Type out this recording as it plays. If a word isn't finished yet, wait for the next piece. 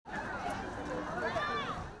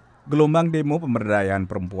Gelombang demo pemberdayaan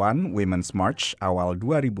perempuan Women's March awal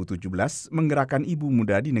 2017 menggerakkan ibu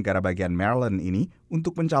muda di negara bagian Maryland ini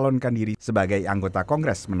untuk mencalonkan diri sebagai anggota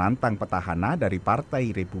Kongres menantang petahana dari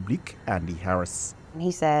Partai Republik, Andy Harris.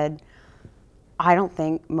 He said, I don't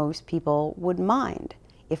think most people would mind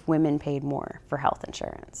if women paid more for health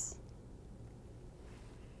insurance.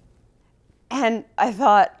 And I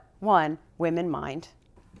thought, one, women mind.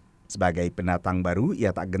 Sebagai pendatang baru,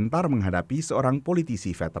 ia tak gentar menghadapi seorang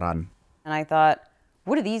politisi veteran. And I thought,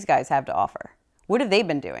 what do these guys have to offer? What have they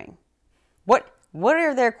been doing? What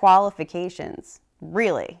are their qualifications,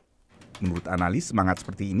 really? Menurut analis, semangat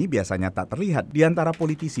seperti ini biasanya tak terlihat di antara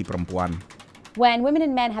politisi perempuan. When women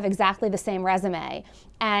and men have exactly the same resume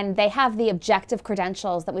and they have the objective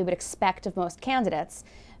credentials that we would expect of most candidates,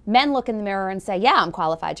 men look in the mirror and say, yeah, I'm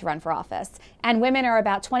qualified to run for office. And women are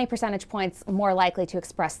about 20 percentage points more likely to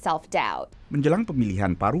express self-doubt. Menjelang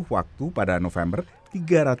pemilihan paruh waktu pada November,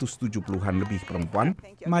 370-an lebih perempuan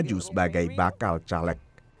maju sebagai bakal caleg.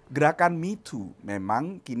 Gerakan Me Too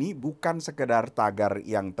memang kini bukan sekedar tagar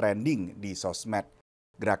yang trending di sosmed.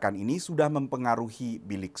 Gerakan ini sudah mempengaruhi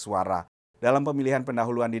bilik suara. Dalam pemilihan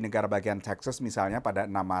pendahuluan di negara bagian Texas misalnya pada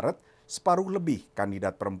 6 Maret, separuh lebih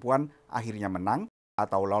kandidat perempuan akhirnya menang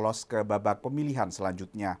atau lolos ke babak pemilihan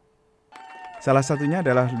selanjutnya. Salah satunya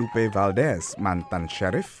adalah Lupe Valdez, mantan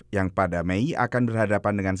sheriff yang pada Mei akan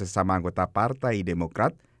berhadapan dengan sesama anggota Partai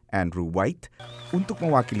Demokrat, Andrew White, untuk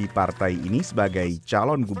mewakili partai ini sebagai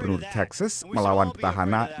calon gubernur Texas melawan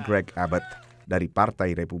petahana Greg Abbott dari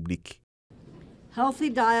Partai Republik. Healthy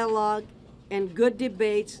dialogue and good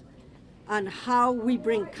debates on how we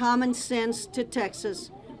bring common sense to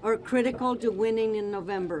Texas are critical to winning in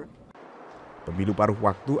November. Pemilu paruh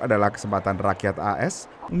waktu adalah kesempatan rakyat AS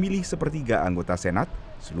memilih sepertiga anggota Senat,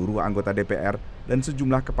 seluruh anggota DPR, dan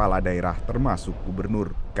sejumlah kepala daerah termasuk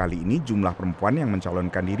gubernur. Kali ini jumlah perempuan yang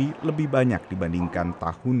mencalonkan diri lebih banyak dibandingkan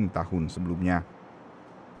tahun-tahun sebelumnya.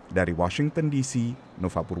 Dari Washington DC,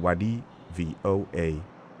 Nova Purwadi, VOA.